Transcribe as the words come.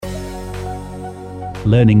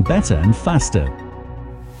learning better and faster.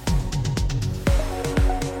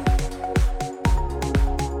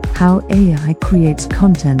 How AI creates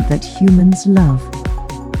content that humans love.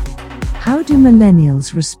 How do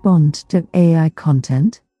millennials respond to AI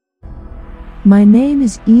content? My name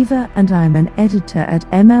is Eva and I'm an editor at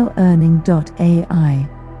mlearning.ai.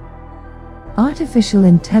 Artificial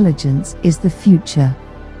intelligence is the future.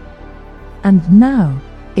 And now,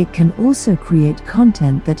 it can also create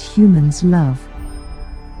content that humans love.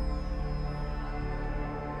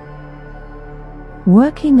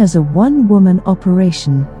 Working as a one-woman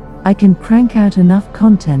operation, I can crank out enough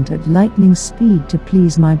content at lightning speed to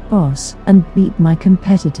please my boss and beat my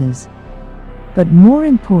competitors. But more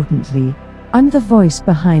importantly, I'm the voice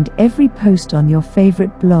behind every post on your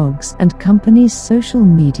favorite blogs and companies' social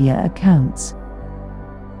media accounts.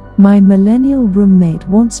 My millennial roommate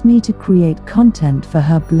wants me to create content for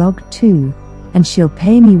her blog too, and she'll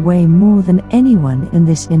pay me way more than anyone in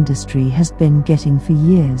this industry has been getting for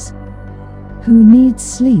years. Who needs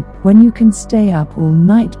sleep when you can stay up all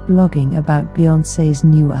night blogging about Beyoncé's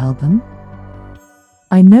new album?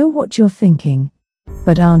 I know what you're thinking,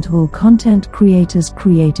 but aren't all content creators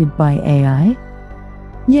created by AI?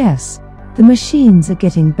 Yes, the machines are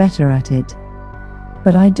getting better at it.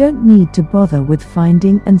 But I don't need to bother with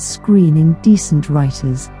finding and screening decent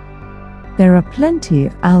writers. There are plenty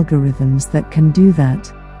of algorithms that can do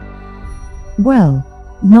that. Well,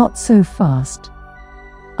 not so fast.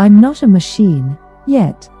 I'm not a machine,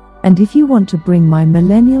 yet, and if you want to bring my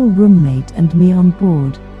millennial roommate and me on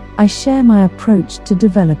board, I share my approach to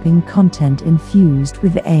developing content infused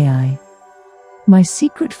with AI. My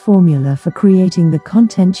secret formula for creating the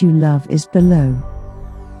content you love is below.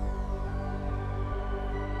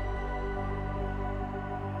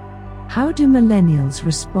 How do millennials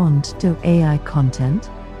respond to AI content?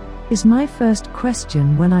 Is my first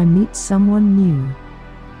question when I meet someone new.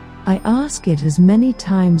 I ask it as many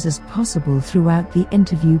times as possible throughout the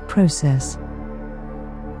interview process.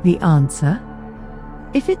 The answer?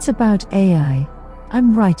 If it's about AI,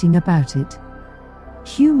 I'm writing about it.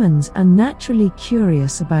 Humans are naturally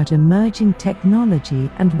curious about emerging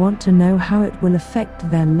technology and want to know how it will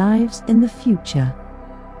affect their lives in the future.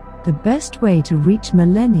 The best way to reach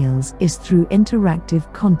millennials is through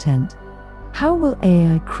interactive content. How will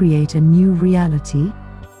AI create a new reality?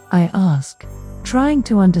 I ask, trying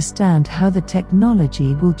to understand how the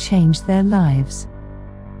technology will change their lives.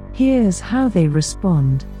 Here's how they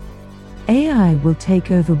respond. AI will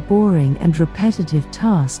take over boring and repetitive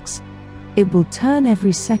tasks. It will turn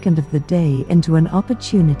every second of the day into an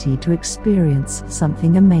opportunity to experience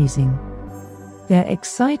something amazing. They're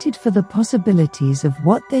excited for the possibilities of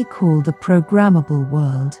what they call the programmable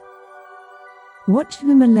world. What do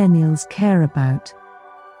millennials care about?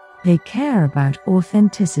 They care about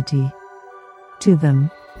authenticity. To them,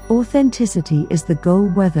 authenticity is the goal,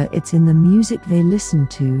 whether it's in the music they listen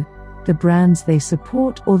to, the brands they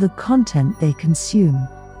support, or the content they consume.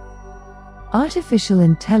 Artificial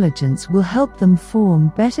intelligence will help them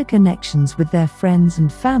form better connections with their friends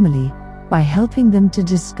and family by helping them to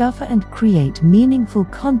discover and create meaningful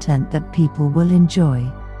content that people will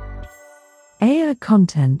enjoy. AI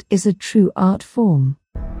content is a true art form.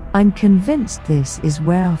 I'm convinced this is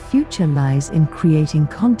where our future lies, in creating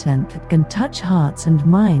content that can touch hearts and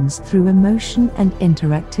minds through emotion and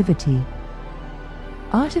interactivity.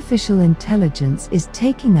 Artificial intelligence is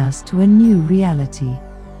taking us to a new reality.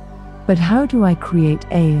 But how do I create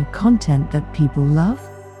AI content that people love?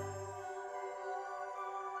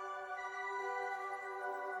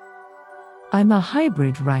 I'm a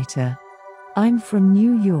hybrid writer. I'm from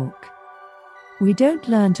New York. We don't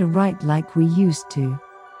learn to write like we used to.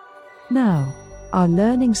 Now, our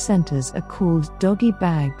learning centers are called doggy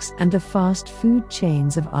bags, and the fast food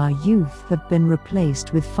chains of our youth have been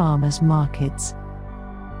replaced with farmers markets.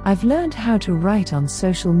 I've learned how to write on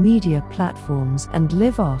social media platforms and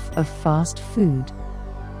live off of fast food.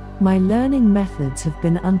 My learning methods have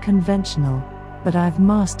been unconventional, but I've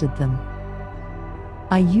mastered them.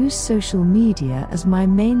 I use social media as my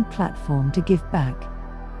main platform to give back.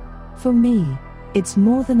 For me, it's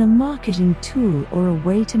more than a marketing tool or a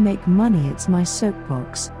way to make money. It's my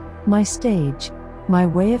soapbox, my stage, my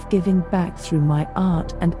way of giving back through my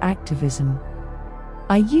art and activism.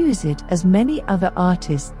 I use it, as many other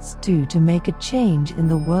artists do, to make a change in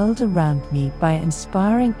the world around me by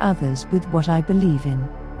inspiring others with what I believe in.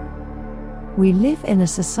 We live in a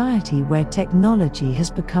society where technology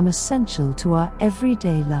has become essential to our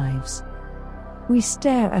everyday lives. We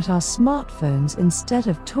stare at our smartphones instead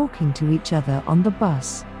of talking to each other on the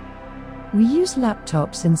bus. We use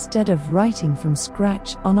laptops instead of writing from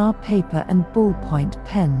scratch on our paper and ballpoint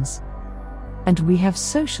pens. And we have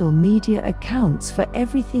social media accounts for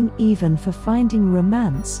everything, even for finding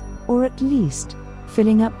romance, or at least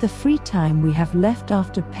filling up the free time we have left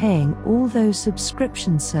after paying all those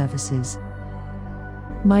subscription services.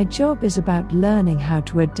 My job is about learning how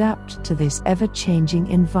to adapt to this ever-changing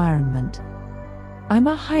environment. I'm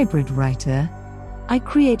a hybrid writer. I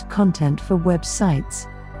create content for websites,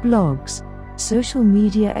 blogs, social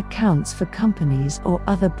media accounts for companies or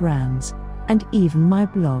other brands, and even my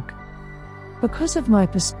blog. Because of my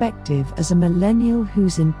perspective as a millennial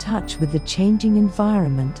who's in touch with the changing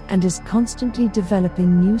environment and is constantly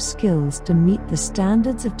developing new skills to meet the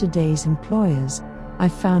standards of today's employers, I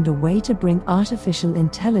found a way to bring artificial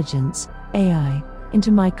intelligence, AI,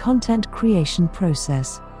 into my content creation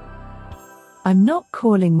process. I'm not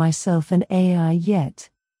calling myself an AI yet,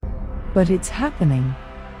 but it's happening.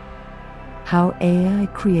 How AI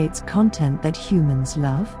creates content that humans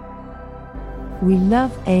love? We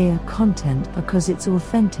love AI content because it's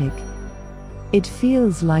authentic. It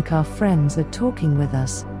feels like our friends are talking with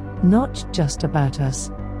us, not just about us.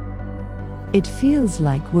 It feels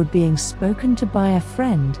like we're being spoken to by a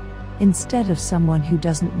friend, instead of someone who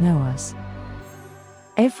doesn't know us.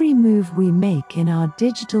 Every move we make in our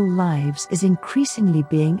digital lives is increasingly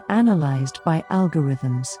being analyzed by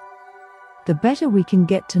algorithms. The better we can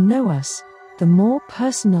get to know us, the more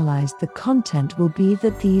personalized the content will be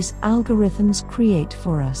that these algorithms create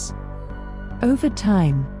for us. Over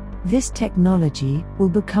time, this technology will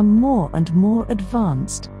become more and more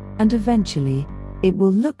advanced, and eventually, it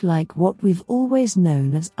will look like what we've always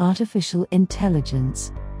known as artificial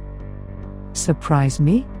intelligence. Surprise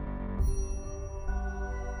me?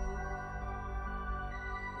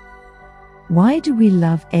 Why do we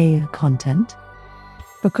love AI content?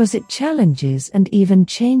 Because it challenges and even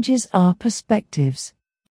changes our perspectives.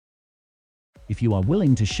 If you are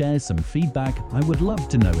willing to share some feedback, I would love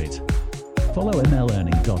to know it. Follow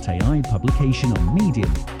mlearning.ai publication on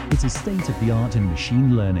Medium. It is state-of-the-art in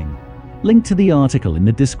machine learning. Link to the article in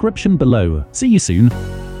the description below. See you soon.